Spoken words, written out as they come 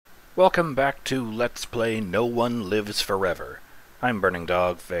Welcome back to Let's Play No One Lives Forever. I'm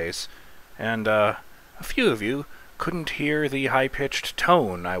BurningDogFace, and a few of you couldn't hear the high-pitched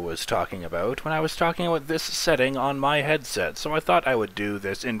tone I was talking about when I was talking about this setting on my headset, so I thought I would do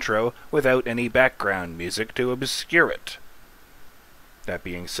this intro without any background music to obscure it. That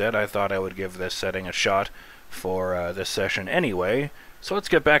being said, I thought I would give this setting a shot for this session anyway, so let's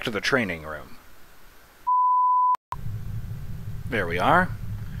get back to the training room. There we are.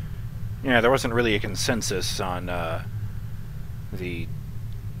 Yeah, there wasn't really a consensus on the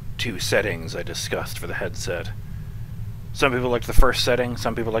two settings I discussed for the headset. Some people liked the first setting,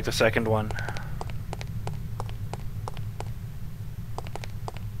 some people liked the second one.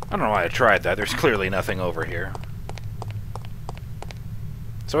 I don't know why I tried that, there's clearly nothing over here.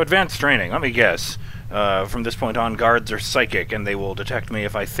 So advanced training, let me guess. From this point on, guards are psychic, and they will detect me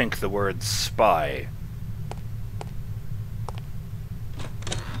if I think the word spy.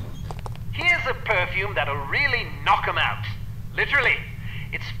 Here's a perfume that'll really knock 'em out. Literally.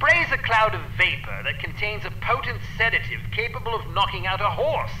 It sprays a cloud of vapor that contains a potent sedative capable of knocking out a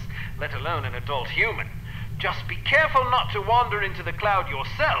horse, let alone an adult human. Just be careful not to wander into the cloud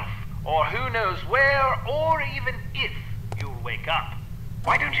yourself, or who knows where, or even if, you'll wake up.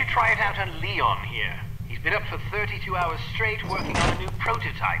 Why don't you try it out on Leon here? He's been up for 32 hours straight working on a new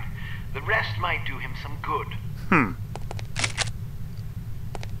prototype. The rest might do him some good.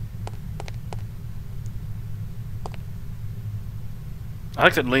 I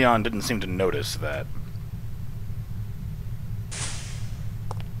like that Leon didn't seem to notice that.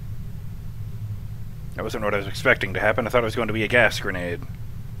 That wasn't what I was expecting to happen. I thought it was going to be a gas grenade.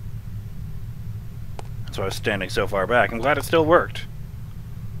 That's why I was standing so far back. I'm glad it still worked.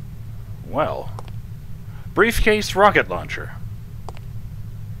 Well. Briefcase rocket launcher.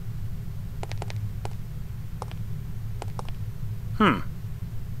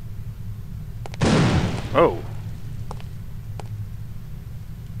 Oh.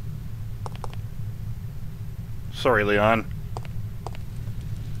 Sorry, Leon.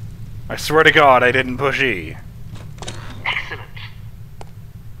 I swear to God I didn't push E. Excellent.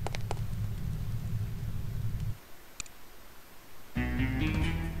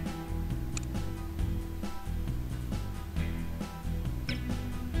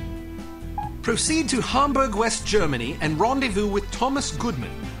 Proceed to Hamburg, West Germany, and rendezvous with Thomas Goodman,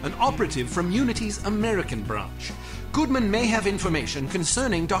 an operative from Unity's American branch. Goodman may have information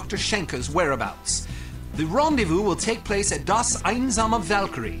concerning Dr. Schenker's whereabouts. The rendezvous will take place at Das Einsame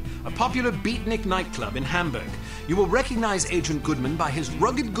Valkyrie, a popular beatnik nightclub in Hamburg. You will recognize Agent Goodman by his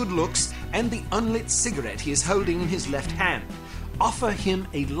rugged good looks and the unlit cigarette he is holding in his left hand. Offer him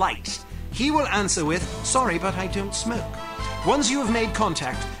a light. He will answer with, "Sorry, but I don't smoke." Once you have made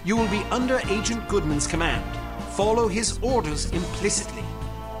contact, you will be under Agent Goodman's command. Follow his orders implicitly.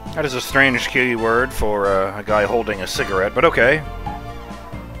 That is a strange key word for a guy holding a cigarette, but okay.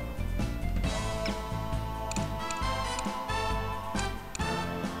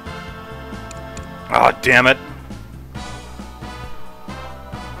 Aw, damn it.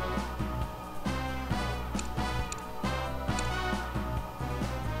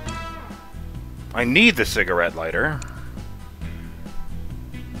 I need the cigarette lighter.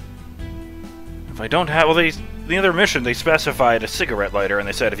 If I don't have... Well, the other mission, they specified a cigarette lighter, and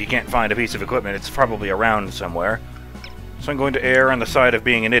they said if you can't find a piece of equipment, it's probably around somewhere. So I'm going to err on the side of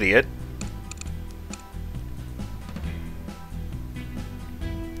being an idiot.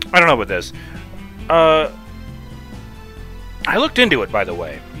 I don't know about this. I looked into it, by the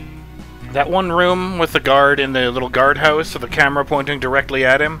way. That one room with the guard in the little guardhouse with the camera pointing directly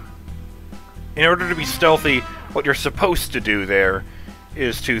at him. In order to be stealthy, what you're supposed to do there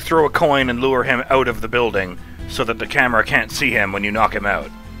is to throw a coin and lure him out of the building so that the camera can't see him when you knock him out.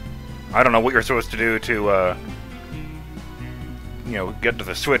 I don't know what you're supposed to do to, you know, get to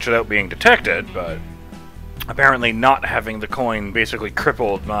the switch without being detected, but apparently not having the coin basically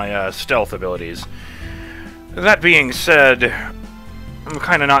crippled my stealth abilities. That being said, I'm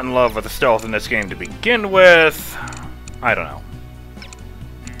kind of not in love with the stealth in this game to begin with. I don't know.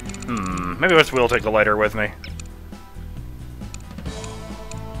 Maybe I will take the lighter with me.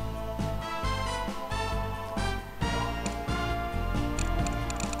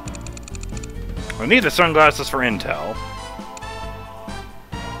 I need the sunglasses for intel.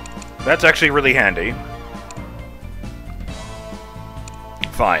 That's actually really handy.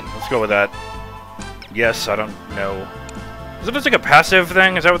 Fine, let's go with that. Yes, I don't know. Is it just like a passive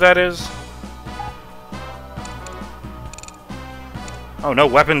thing? Is that what that is? Oh, no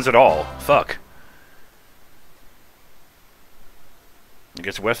weapons at all. Fuck. I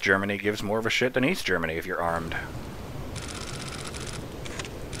guess West Germany gives more of a shit than East Germany if you're armed.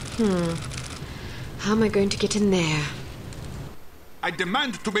 How am I going to get in there? I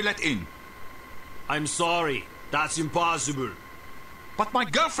demand to be let in. I'm sorry. That's impossible. But my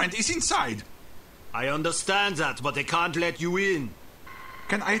girlfriend is inside. I understand that, but I can't let you in.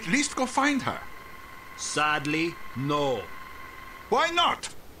 Can I at least go find her? Sadly, no. Why not?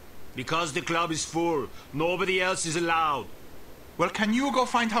 Because the club is full. Nobody else is allowed. Well, can you go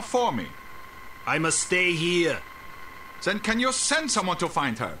find her for me? I must stay here. Then can you send someone to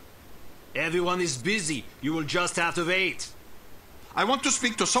find her? Everyone is busy. You will just have to wait. I want to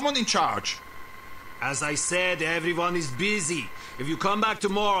speak to someone in charge. As I said, everyone is busy. If you come back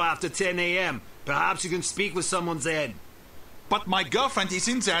tomorrow after 10 a.m., perhaps you can speak with someone then. But my girlfriend is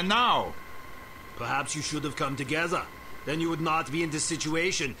in there now. Perhaps you should have come together. Then you would not be in this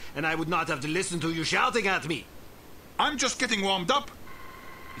situation, and I would not have to listen to you shouting at me. I'm just getting warmed up.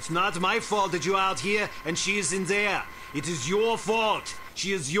 It's not my fault that you're out here and she is in there. It is your fault.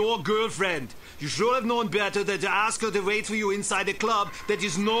 She is your girlfriend. You should have known better than to ask her to wait for you inside a club that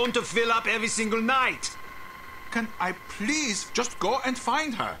is known to fill up every single night. Can I please just go and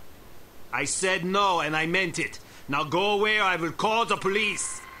find her? I said no, and I meant it. Now go away or I will call the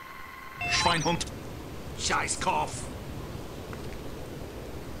police. Schweinhund. Scheißkopf.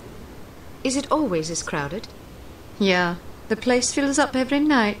 Is it always as crowded? Yeah, the place fills up every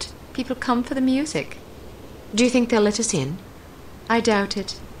night. People come for the music. Do you think they'll let us in? I doubt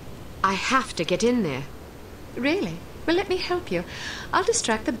it. I have to get in there. Really? Well, let me help you. I'll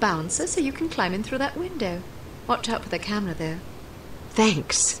distract the bouncer so you can climb in through that window. Watch out for the camera, though.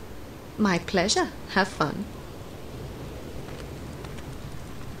 Thanks. My pleasure. Have fun.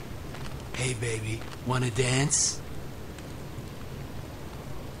 Hey, baby, wanna dance?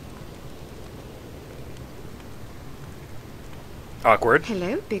 Awkward.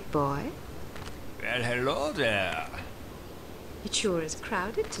 Hello, big boy. Well, hello there. It sure is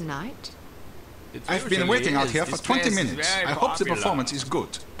crowded tonight. I've been waiting out here for 20 minutes. I hope the performance is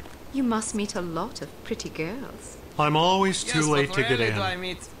good. You must meet a lot of pretty girls. I'm always too late to get in. I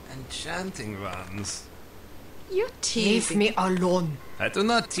meet enchanting ones. You're teasing. Leave me alone. I do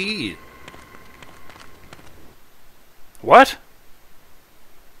not tease. What?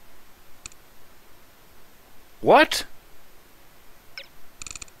 What?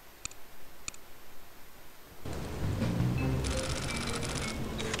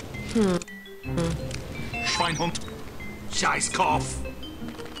 Schweinhund. Scheißkopf.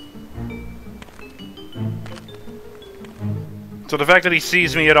 So the fact that he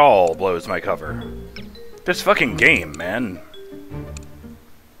sees me at all blows my cover. This fucking game, man.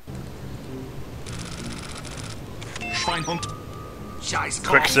 Schweinhund. Scheißkopf.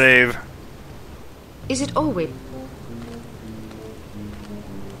 Quick save. Is it always...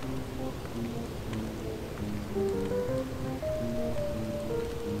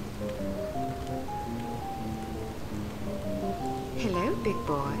 Hello, big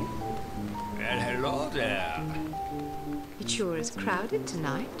boy. Well, hello there. It sure is crowded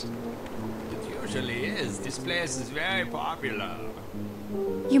tonight. It usually is. This place is very popular.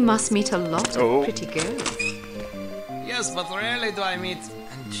 You must meet a lot of Oh. pretty girls. Yes, but rarely do I meet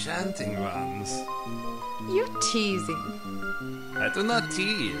enchanting ones. You're teasing. I do not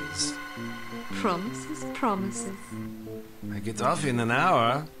tease. Promises, promises. I get off in an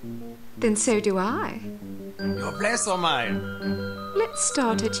hour. Then so do I. Your place or mine? Let's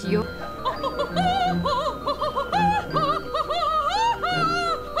start at your...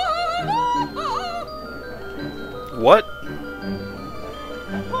 What?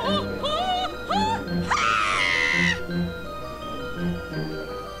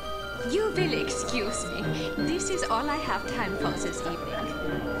 You will excuse me. This is all I have time for this evening.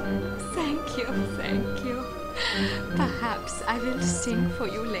 Thank you, thank you. Perhaps I will sing for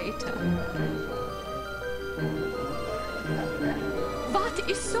you later. What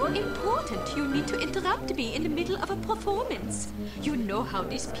is so important you need to interrupt me in the middle of a performance? You know how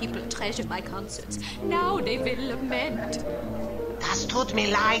these people treasure my concerts. Now they will lament. Das tut mir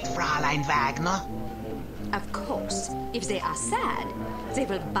leid, Fräulein Wagner. Of course, if they are sad, they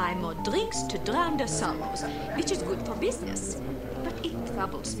will buy more drinks to drown their sorrows, which is good for business. But it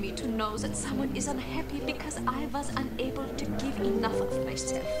troubles me to know that someone is unhappy because I was unable to give enough of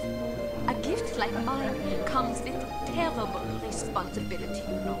myself. A gift like mine comes with terrible responsibility,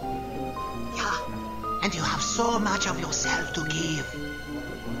 you know. Yeah, and you have so much of yourself to give.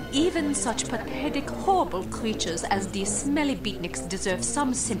 Even such pathetic, horrible creatures as these smelly beatniks deserve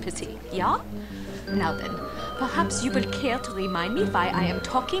some sympathy, yeah? Now then, perhaps you will care to remind me why I am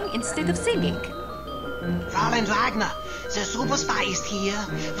talking instead of singing. Fräulein Wagner, the superstar is here.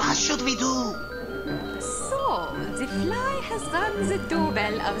 What should we do? So, the fly has rung the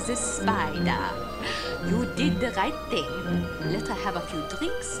doorbell of the spider. You did the right thing. Let her have a few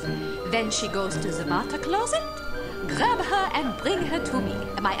drinks. Then she goes to the water closet. Grab her and bring her to me.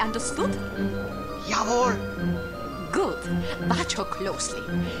 Am I understood? Jawohl. Good. Watch her closely.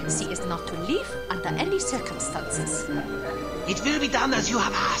 She is not to leave under any circumstances. It will be done as you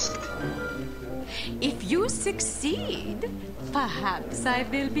have asked. If you succeed, perhaps I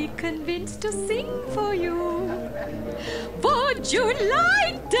will be convinced to sing for you. Would you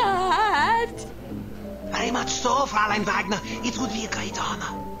like that? Very much so, Fräulein Wagner. It would be a great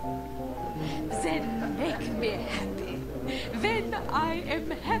honor. Then make me happy. When I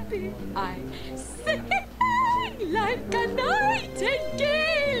am happy, I sing like a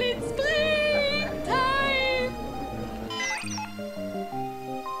nightingale in springtime.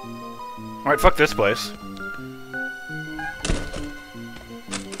 Alright, fuck this place.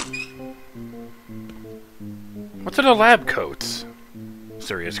 What's in the lab coats?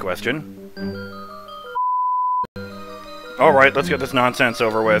 Serious question. Alright, let's get this nonsense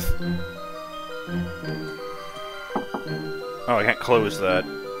over with. Oh, I can't close that.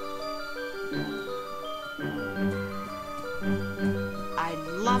 I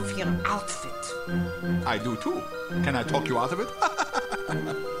love your outfit. I do too. Can I talk you out of it?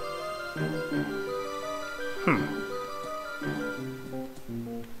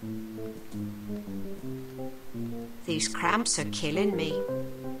 These cramps are killing me.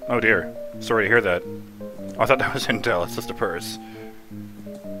 Oh dear. Sorry to hear that. Oh, I thought that was intel. It's just a purse.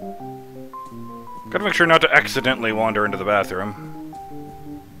 Gotta make sure not to accidentally wander into the bathroom.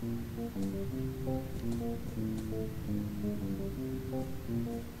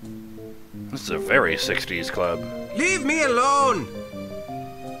 This is a very 60s club. Leave me alone!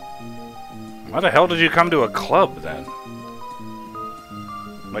 Why the hell did you come to a club, then?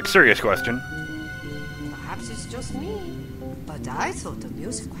 Like, serious question. Perhaps it's just me, but I thought the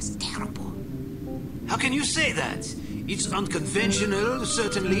music was terrible. How can you say that? It's unconventional,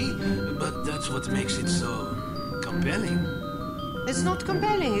 certainly, but that's what makes it so compelling. It's not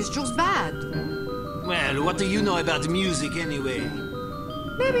compelling, it's just bad. Well, what do you know about music anyway?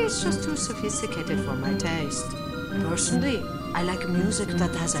 Maybe it's just too sophisticated for my taste. Personally, I like music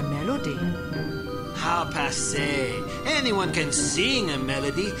that has a melody. How passé. Anyone can sing a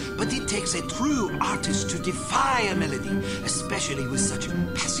melody, but it takes a true artist to defy a melody, especially with such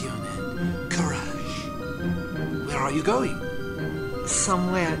passion and courage. Where are you going?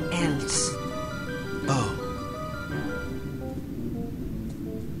 Somewhere else. Oh.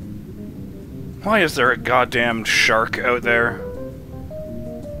 Why is there a goddamn shark out there?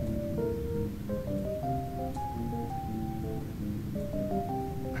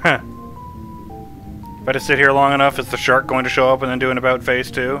 Huh. If I just sit here long enough, is the shark going to show up and then do an about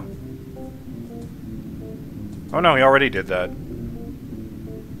face too? Oh no, he already did that.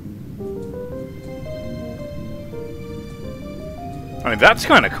 I mean, that's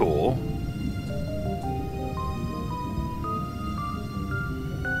kind of cool.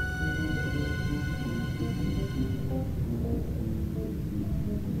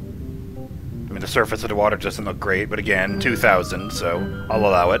 I mean, the surface of the water doesn't look great, but again, 2000, so I'll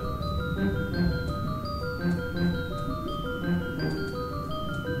allow it.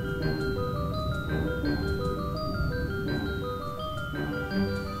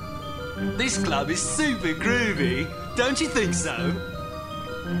 This club is super groovy, don't you think so?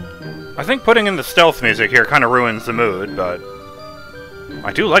 I think putting in the stealth music here kind of ruins the mood, but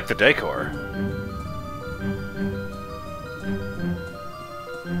I do like the decor.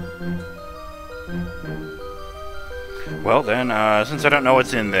 Well then, since I don't know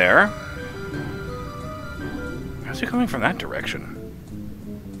what's in there... How's he coming from that direction?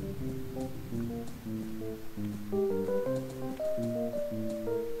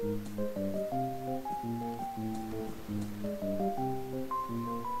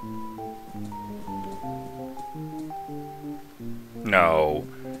 No.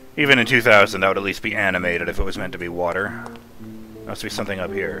 Even in 2000, that would at least be animated if it was meant to be water. There must be something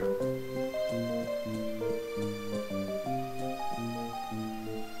up here.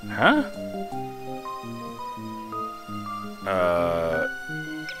 Huh?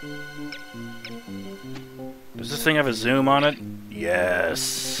 Does this thing have a zoom on it?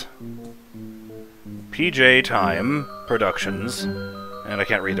 Yes. PJ Time Productions. And I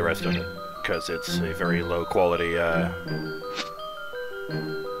can't read the rest of it, because it's a very low quality,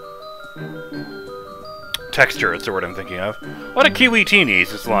 texture, it's the word I'm thinking of. A lot of Kiwi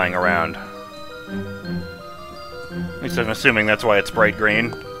teenies is lying around. At least I'm assuming that's why it's bright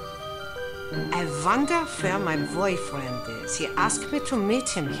green. I wonder where my boyfriend is. He asked me to meet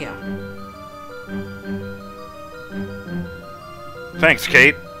him here. Thanks,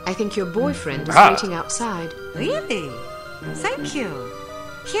 Cate. I think your boyfriend is waiting outside. Really? Thank you.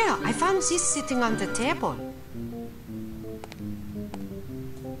 Here, I found this sitting on the table.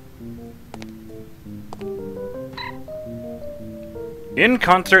 In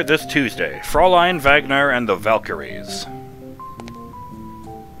concert this Tuesday, Fräulein Wagner and the Valkyries.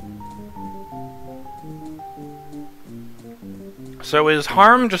 So is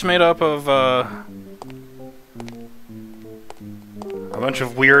H.A.R.M just made up of, a bunch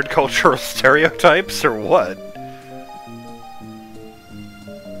of weird cultural stereotypes, or what?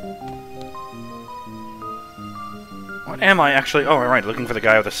 What am I actually... Oh, right, looking for the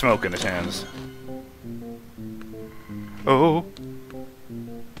guy with the smoke in his hands. Oh.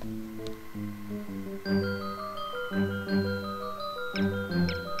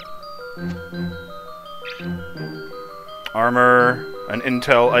 Armor, an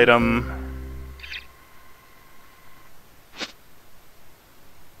intel item.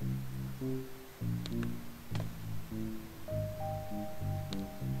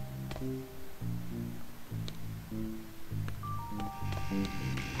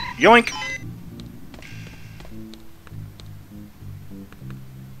 Yoink!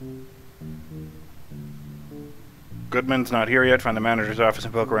 Goodman's not here yet. Find the manager's office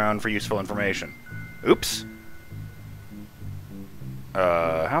and poke around for useful information. Oops.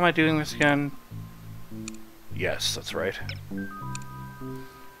 How am I doing this again? Yes, that's right.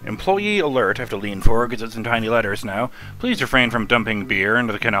 Employee alert. I have to lean forward because it's in tiny letters now. Please refrain from dumping beer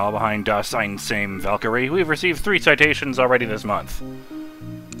into the canal behind Das Einsame Valkyrie. We've received 3 citations already this month.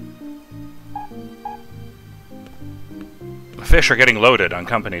 The fish are getting loaded on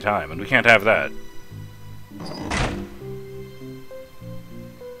company time, and we can't have that.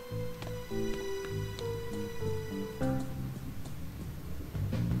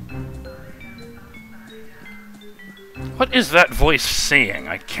 What is that voice saying?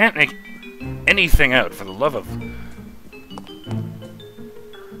 I can't make anything out, for the love of...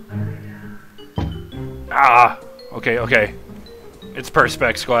 Ah! Okay, okay. It's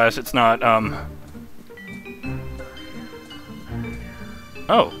Perspex glass, it's not,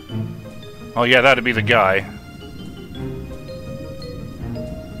 Oh. Oh yeah, that'd be the guy.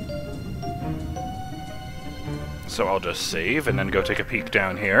 So I'll just save, and then go take a peek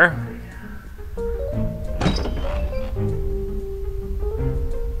down here.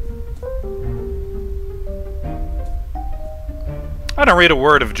 I don't read a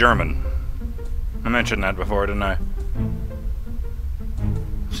word of German. I mentioned that before, didn't I?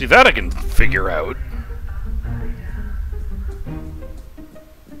 See, that I can figure out.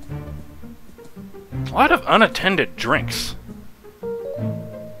 A lot of unattended drinks.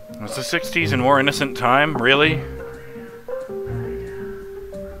 It's the 60s and more innocent time, really?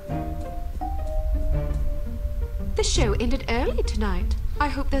 The show ended early tonight. I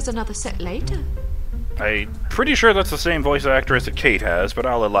hope there's another set later. I'm pretty sure that's the same voice actress that Cate has, but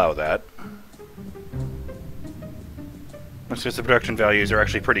I'll allow that. That's because the production values are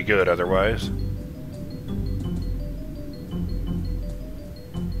actually pretty good otherwise.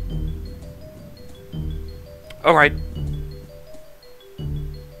 Alright.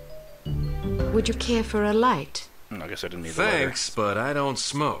 Would you care for a light? I guess I didn't need Thanks, but I don't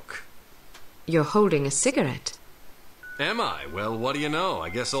smoke. You're holding a cigarette. Am I? Well, what do you know? I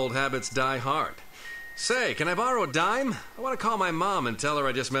guess old habits die hard. Say, can I borrow a dime? I want to call my mom and tell her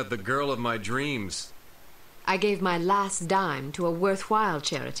I just met the girl of my dreams. I gave my last dime to a worthwhile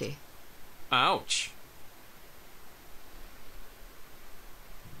charity. Ouch.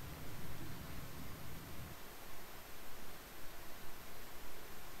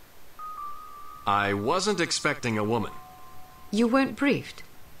 I wasn't expecting a woman. You weren't briefed?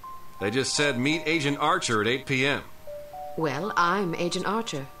 They just said meet Agent Archer at 8 p.m. Well, I'm Agent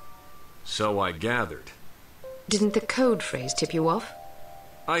Archer. So I gathered. Didn't the code phrase tip you off?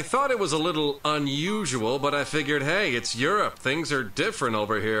 I thought it was a little unusual, but I figured, hey, it's Europe. Things are different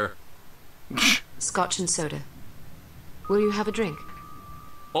over here. Scotch and soda. Will you have a drink?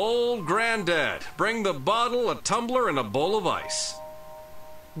 Old Granddad. Bring the bottle, a tumbler, and a bowl of ice.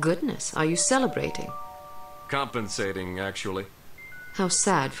 Goodness, are you celebrating? Compensating, actually. How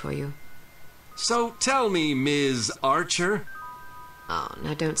sad for you. So tell me, Ms. Archer. Oh,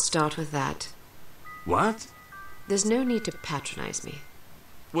 now don't start with that. What? There's no need to patronize me.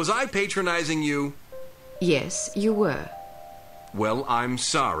 Was I patronizing you? Yes, you were. Well, I'm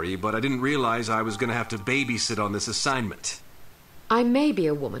sorry, but I didn't realize I was going to have to babysit on this assignment. I may be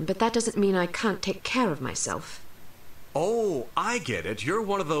a woman, but that doesn't mean I can't take care of myself. Oh, I get it. You're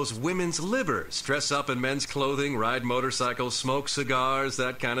one of those women's livers. Dress up in men's clothing, ride motorcycles, smoke cigars,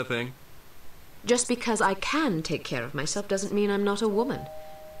 that kind of thing. Just because I can take care of myself doesn't mean I'm not a woman.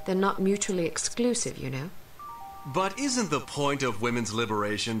 They're not mutually exclusive, you know. But isn't the point of women's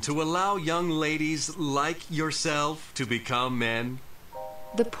liberation to allow young ladies like yourself to become men?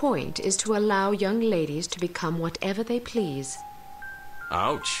 The point is to allow young ladies to become whatever they please.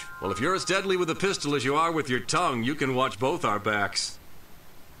 Ouch. Well, if you're as deadly with a pistol as you are with your tongue, you can watch both our backs.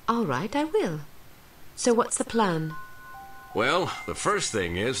 All right, I will. So what's the plan? Well, the first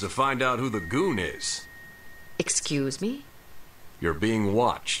thing is to find out who the goon is. Excuse me? You're being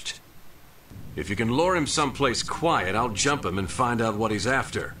watched. If you can lure him someplace quiet, I'll jump him and find out what he's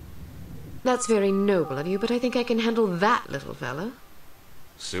after. That's very noble of you, but I think I can handle that little fellow.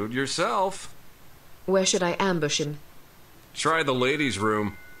 Suit yourself. Where should I ambush him? Try the ladies'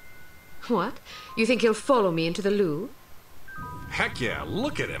 room. What? You think he'll follow me into the loo? Heck yeah,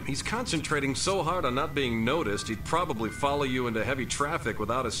 look at him. He's concentrating so hard on not being noticed, he'd probably follow you into heavy traffic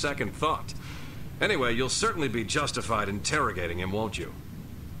without a second thought. Anyway, you'll certainly be justified interrogating him, won't you?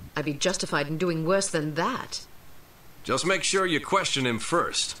 I'd be justified in doing worse than that. Just make sure you question him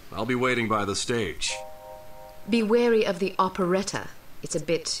first. I'll be waiting by the stage. Be wary of the operetta. It's a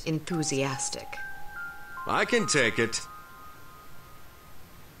bit enthusiastic. I can take it.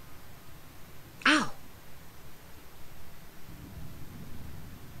 Ow!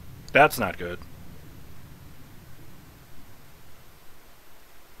 That's not good.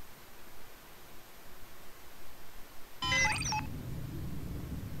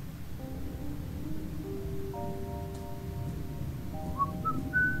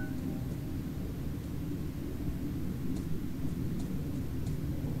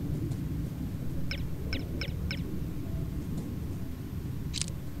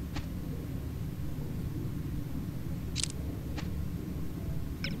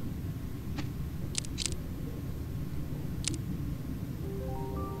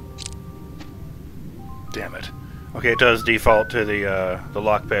 Damn it. Okay, it does default to the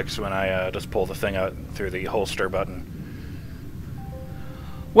lockpicks when I just pull the thing out through the holster button.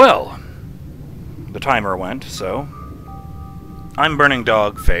 Well, the timer went, so I'm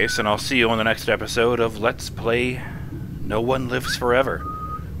BurningDogFace, and I'll see you on the next episode of Let's Play No One Lives Forever,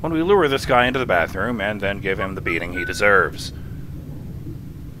 when we lure this guy into the bathroom and then give him the beating he deserves.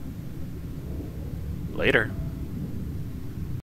 Later.